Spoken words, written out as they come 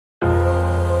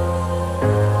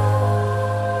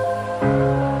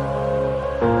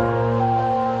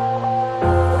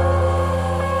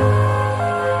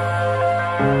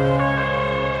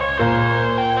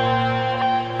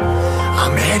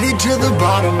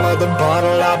of the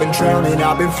bottle, I've been drowning,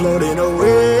 I've been floating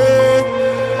away.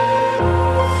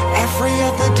 Every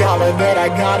other dollar that I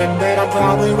got in bed, I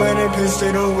probably went and pissed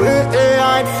it away.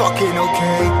 I ain't fucking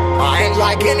okay, I ain't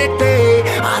liking it, babe.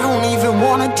 I don't even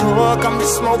wanna talk, I'm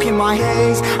just smoking my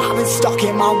haze. I've been stuck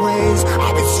in my ways,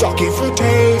 I've been stuck here for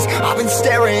days. I've been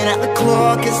staring at the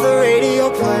clock as the radio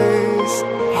plays.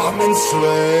 I'm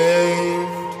enslaved.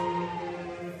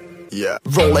 Yeah.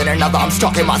 Rolling another, I'm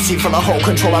stuck in my seat, full of whole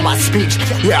control of my speech.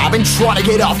 Yeah, I've been trying to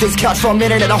get off this couch for a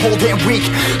minute and a whole damn week.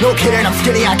 No kidding, I'm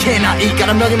skinny, I cannot eat.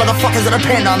 Got a million motherfuckers that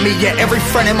depend on me. Yeah, every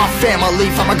friend in my family,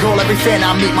 from a girl, every fan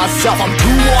I meet myself. I'm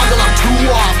too on till I'm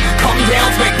too off. Come down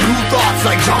to make new thoughts,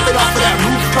 like jumping off of that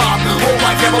rooftop. Whole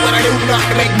life ever when I do not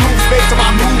to make moves based on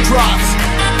my mood drops.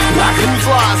 Like who's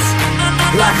lost?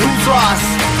 Like who's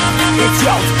lost? It's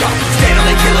yo,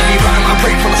 steadily killing me, running my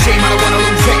brain full of shame, I don't wanna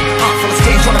lose it. Full of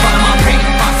stage, trying to find my pain.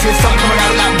 See the sun coming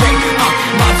out of that rain.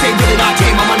 My day really not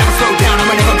tame, I'ma never slow down,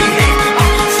 I'ma never behave.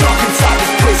 Stuck inside this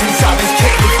prison, inside this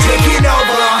cage, it's taking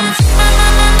over.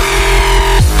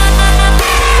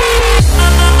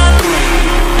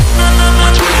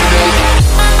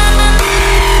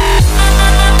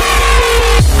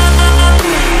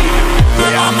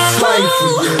 Yeah, I'm a slave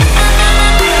for you.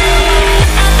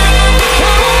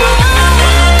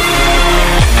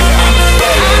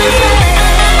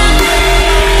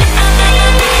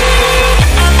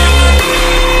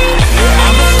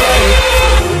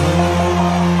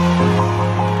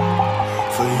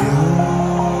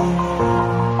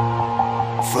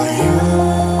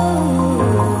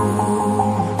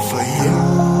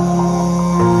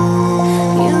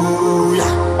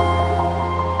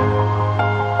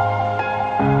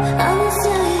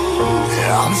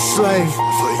 I'm a slave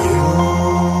for you.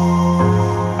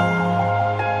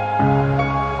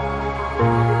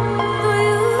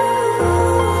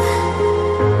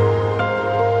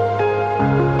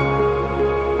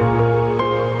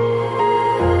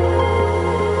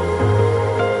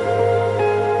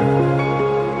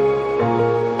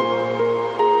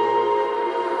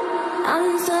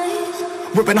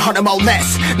 Ripping harder, more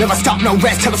less. Never stop, no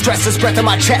rest. Till the stress is breath in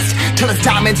my chest. Till it's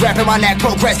diamonds wrapping my neck.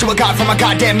 Progress to a god from a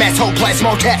goddamn mess. Hopeless,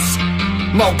 more tests,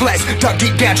 more blessed. Dug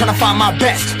deep down trying to find my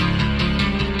best.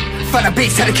 Find a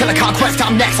beast, had to kill a conquest.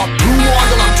 I'm next. I'm too on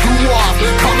till I'm too off.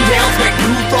 Come down to make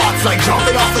new thoughts, like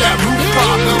jumping off of that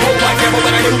rooftop. Whole life ever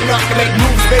when I do not to make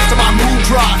moves based on my mood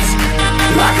drops.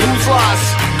 Like who's lost?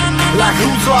 Like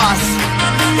who's lost?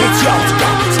 It's yo,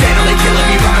 steadily killing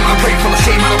me, running my brain full of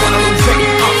shame, I don't wanna lose it.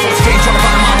 Full of stage, trying to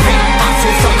find my pain. See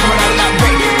the sun coming out of that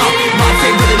rain. My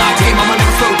day really not tame, I'ma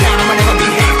never slow down, I'ma never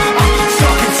behave.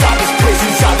 Stuck inside this prison,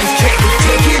 inside this cage, it's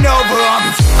taking over.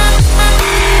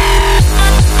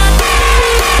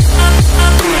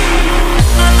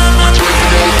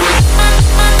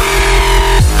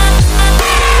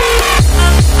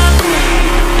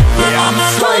 Yeah, I'm a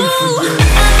slave for you.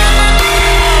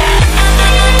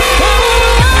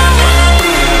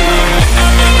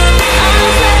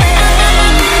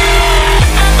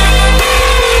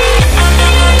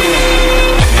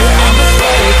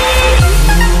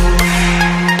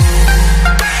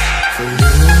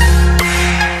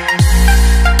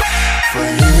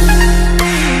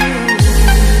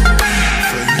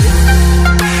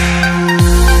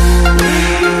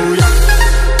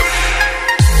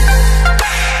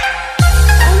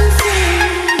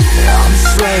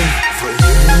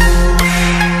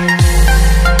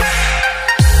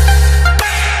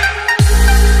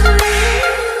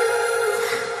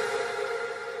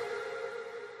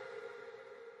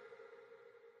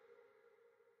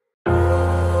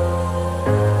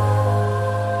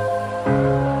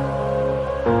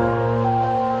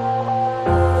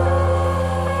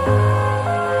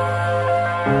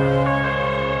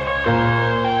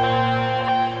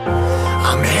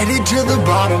 Headed to the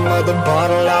bottom of the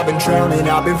bottle, I've been drowning,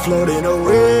 I've been floating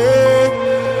away.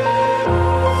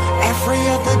 Every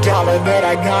other dollar that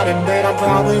I got in bed, I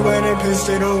probably went and pissed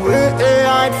it away.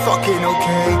 I ain't fucking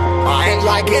okay, I ain't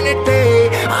liking it,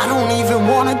 babe. I don't even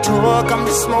wanna talk, I'm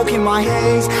just smoking my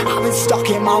haze. I've been stuck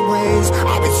in my ways,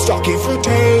 I've been stuck here for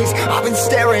days. I've been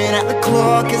staring at the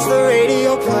clock as the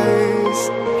radio plays.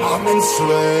 I'm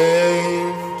enslaved.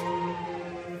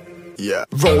 Yeah.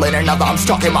 Rolling another, I'm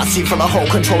stuck in my seat, full of whole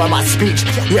control of my speech.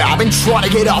 Yeah, I've been trying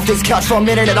to get off this couch for a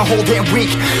minute and a whole damn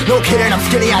week. No kidding, I'm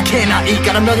skinny, I cannot eat.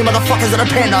 Got a million motherfuckers that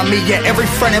depend on me. Yeah, every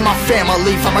friend in my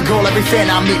family, from a girl, every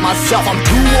fan I meet myself. I'm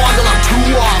too on till I'm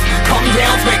too off. Come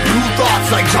down to make new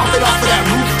thoughts, like jumping off of that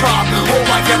rooftop. Whole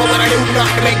life ever when I do not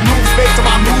to make moves based on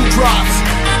my mood drops.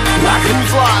 Like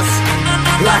who's lost?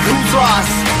 Like who's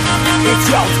lost? It's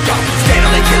yo,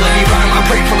 steadily killing me, running my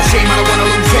brain full of shame, I don't wanna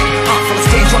lose it. Full of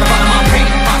stage, trying to find my pain.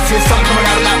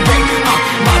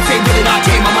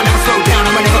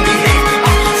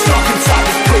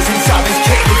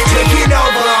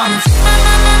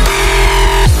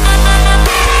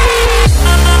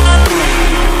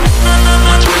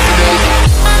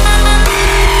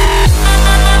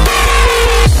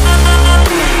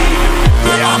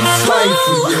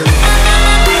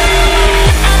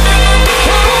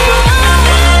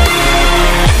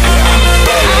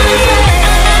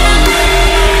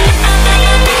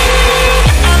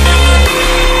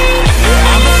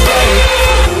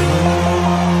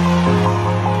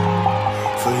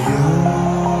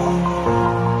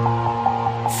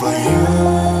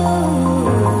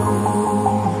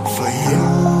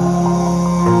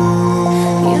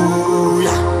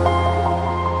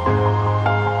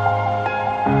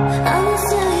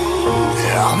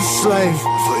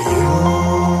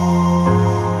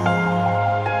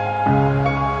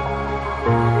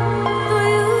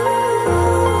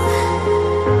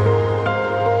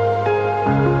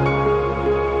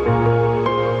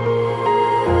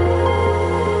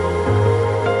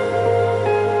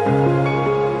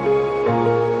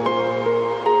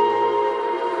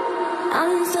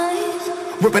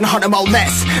 Ripping harder, more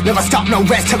less. Never stop, no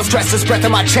rest. Till the stress is breath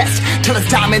in my chest. Till it's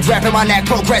diamonds wrapping my neck.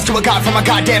 Progress to a god from a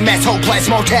goddamn mess. Hopeless,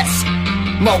 more tests,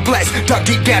 more blessed. Dug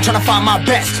deep down trying to find my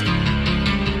best.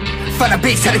 Find a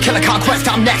beast, had to kill a conquest.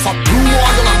 I'm next. I'm too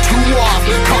on till I'm too off.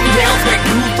 Come down, make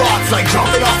new thoughts. Like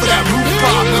jumping off of that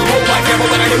rooftop. Hold my camera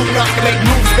when I do not to make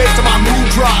moves based on my mood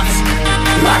drops.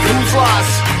 Like who's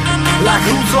lost? Like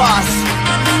who's lost?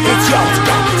 It's yours,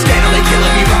 steadily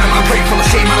killing me, running my brain full of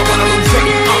shame. I don't wanna lose it.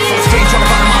 I'm full of stage, trying to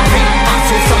find my pain. I'm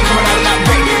seeing something coming out of that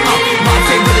rain. My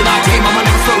fame really not tame. I'ma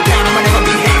never slow down, I'ma never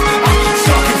behave. I'm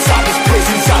stuck inside this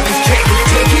prison, inside this chain. It's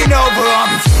taking over, I'm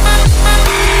a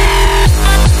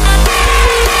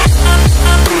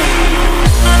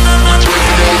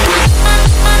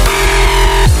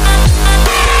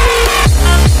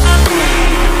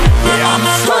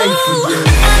slave for you.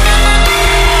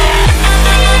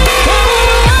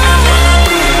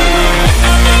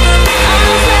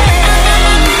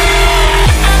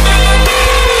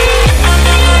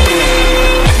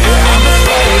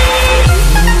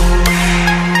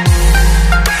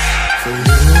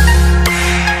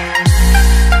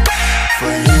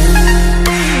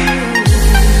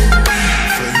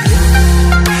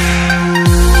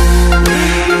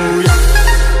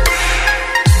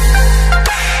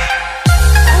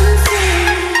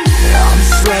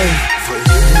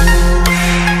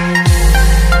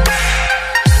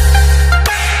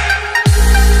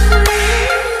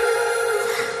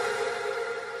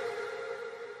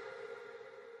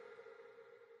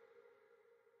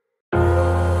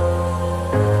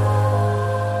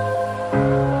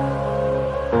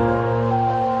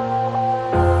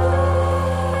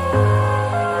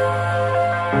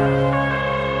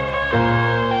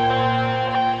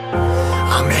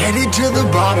 To the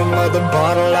bottom of the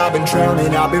bottle, I've been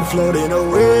drowning, I've been floating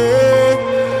away.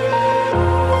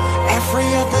 Every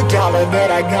other dollar that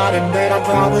I got in bed, I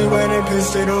probably went and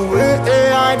pissed it away.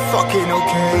 I ain't fucking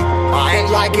okay, I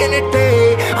ain't liking it,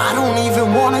 babe. I don't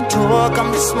even wanna talk,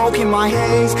 I'm just smoking my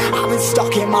haze. I've been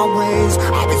stuck in my ways,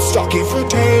 I've been stuck here for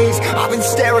days. I've been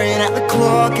staring at the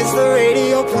clock as the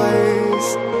radio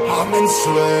plays. I'm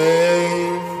enslaved.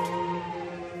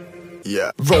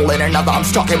 Yeah, rolling another, I'm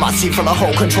stuck in my seat for the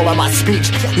whole control of my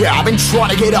speech. Yeah, I've been trying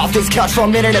to get off this couch for a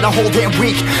minute and a whole damn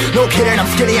week. No kidding, I'm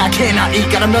skinny, I cannot eat.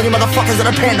 Got a million motherfuckers that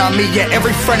depend on me. Yeah,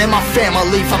 every friend in my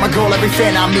family, from a girl, every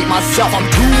fan I meet myself. I'm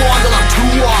too on till I'm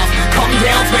too off. Come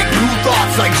down to make new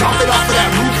thoughts, like jumping off of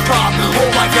that rooftop.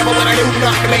 Hold my camera when I do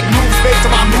not to make moves based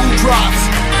on my mood drops.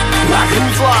 Like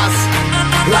who's lost?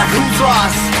 Like who's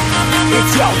lost?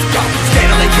 It's yours,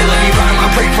 steadily killing me, running my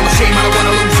brain full of shame. I don't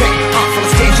wanna lose it. Full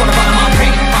of stage, trying to find my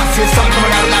pain. See the sun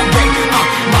coming out of that rain.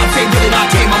 My fame really not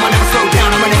tame. I'ma never slow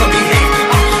down, I'ma never behave.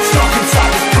 Stuck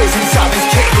inside this prison, inside this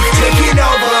chain. It's taking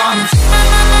over.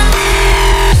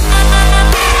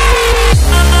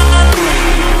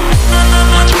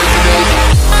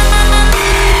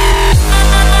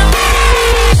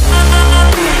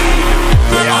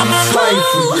 Yeah, I'm a slave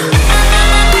for you.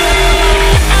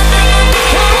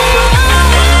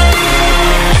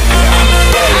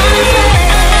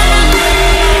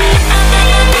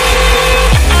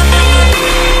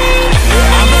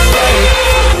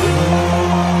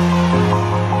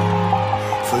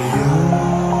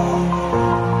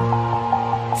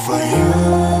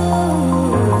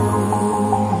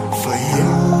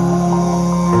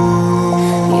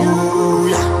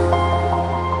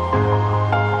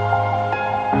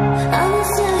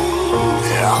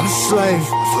 I'm a slave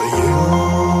for you.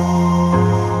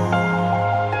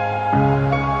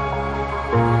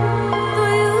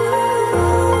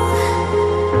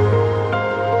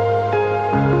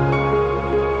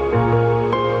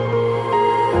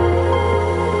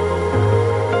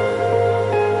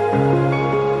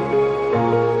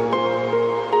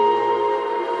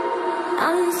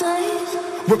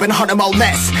 Ripping harder, more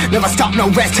less. Never stop, no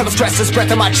rest. Till the stress is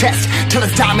breath in my chest. Till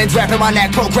it's diamonds wrapping my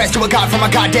neck. Progress to a god from a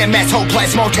goddamn mess.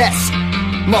 Hopeless, more tests,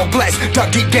 more blessed.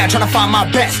 Dug deep down trying to find my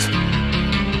best.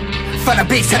 Find a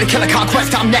beast, had to kill a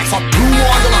conquest. I'm next. I'm too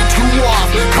on till I'm too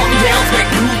off. Come down to make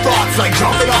new thoughts, like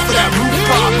jumping off of that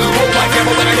rooftop. Hold my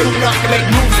camera when I do not to make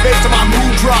moves based on my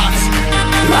mood drops.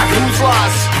 Like who's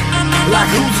lost? Like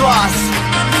who's lost?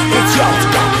 It's yours,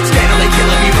 steadily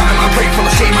killing me, running my brain full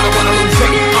of shame. I don't wanna lose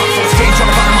it. I'm full of stage, trying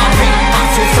to find my pain.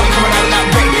 I'm seeing something coming out of that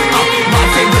rain. My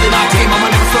fame really not tame. I'ma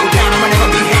never slow down, I'ma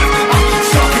never behave.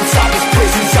 Stuck inside this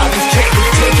prison, inside this chain.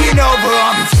 It's taking over.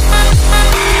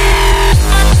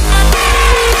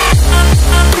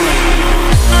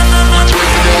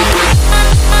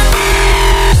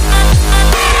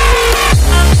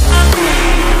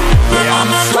 Yeah,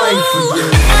 I'm a slave for you.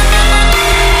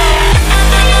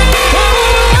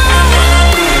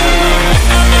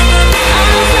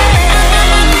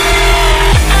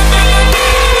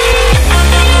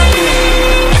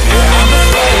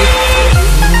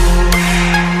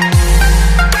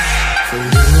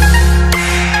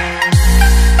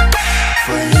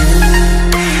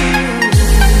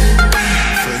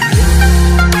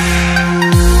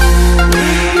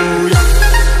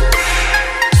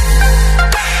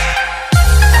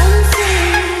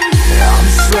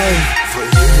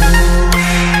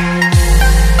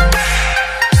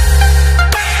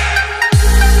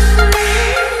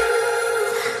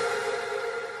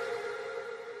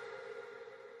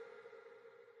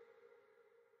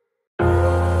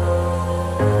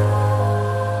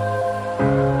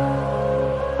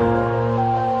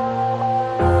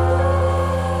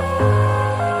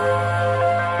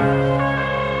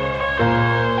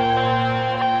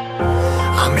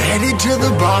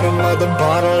 another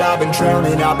bottle, I've been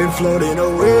drowning, I've been floating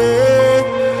away.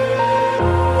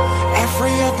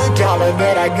 Every other dollar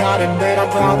that I got in bed, I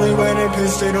probably went and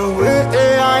pissed it away.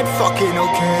 I ain't fucking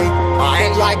okay, I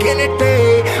ain't liking it,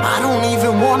 babe. I don't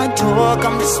even wanna talk,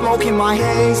 I'm just smoking my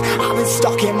haze. I've been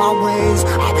stuck in my ways,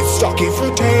 I've been stuck here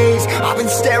for days. I've been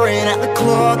staring at the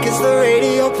clock as the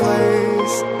radio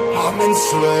plays. I'm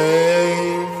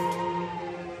enslaved.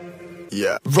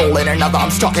 Yeah. Rolling another,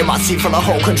 I'm stuck in my seat for the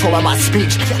whole control of my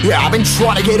speech. Yeah, I've been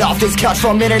trying to get off this couch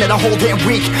for a minute and a whole damn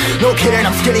week. No kidding,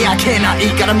 I'm skinny, I cannot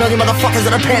eat. Got a million motherfuckers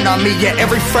that depend on me. Yeah,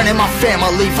 every friend in my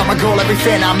family, from a girl, every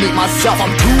fan I meet myself.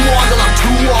 I'm too on till I'm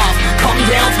too off. Come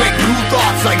down to make new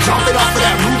thoughts, like jumping off of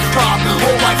that rooftop.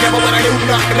 Whole life ever when I knew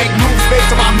not to make moves based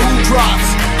on my mood drops.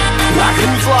 Like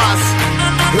who's lost?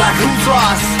 Like who's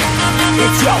lost?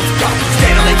 It's yo,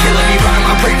 steadily killing me, running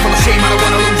my brain full of shame, I don't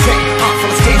wanna lose it. Full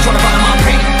of stage, trying to find my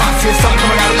pain. I see the sun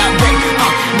coming out of that rain.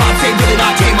 My day really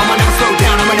not tame, I'ma never slow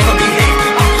down, I'ma never behave.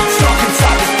 Stuck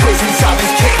inside this prison, inside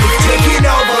this cage, it's taking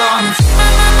over.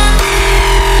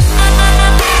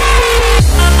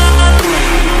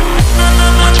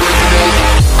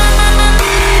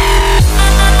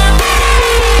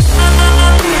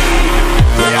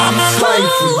 Yeah, I'm a slave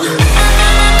for you.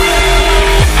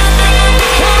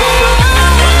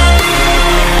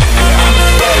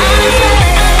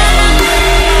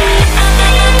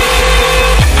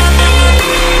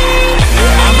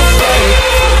 I'm a slave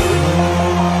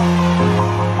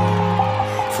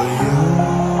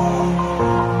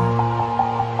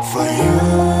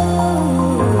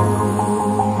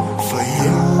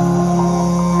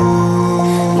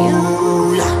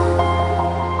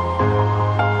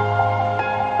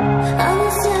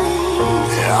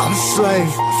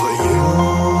for you.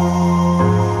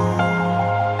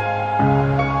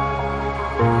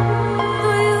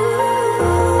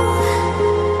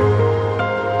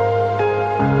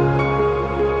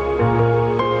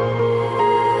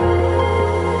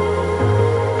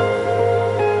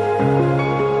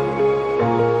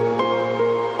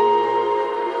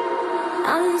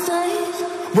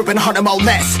 Ripping harder, more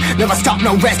less. Never stop,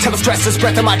 no rest. Till the stress is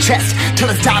breath in my chest. Till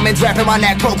it's diamonds wrapping my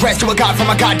neck. Progress to a god from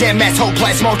a goddamn mess.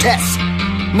 Hopeless, more tests,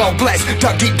 more blessed.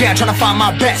 Dug deep down trying to find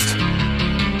my best.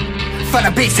 Find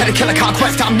a beast, had to kill a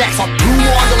conquest. I'm next. I'm too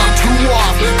on till I'm too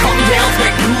off. Come down to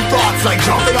make new thoughts, like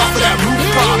jumping off of that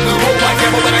rooftop. Whole life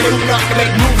ever when I knew not to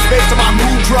make moves based on my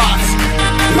mood drops.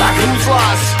 Like who's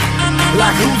lost?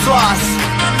 Like who's lost?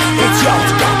 It's yo,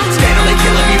 steadily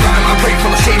killing me, running my brain full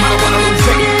of shame, I don't wanna lose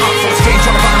it. I'm full of stage,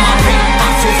 trying to find my pain.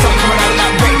 I see the sun coming out of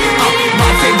that rain.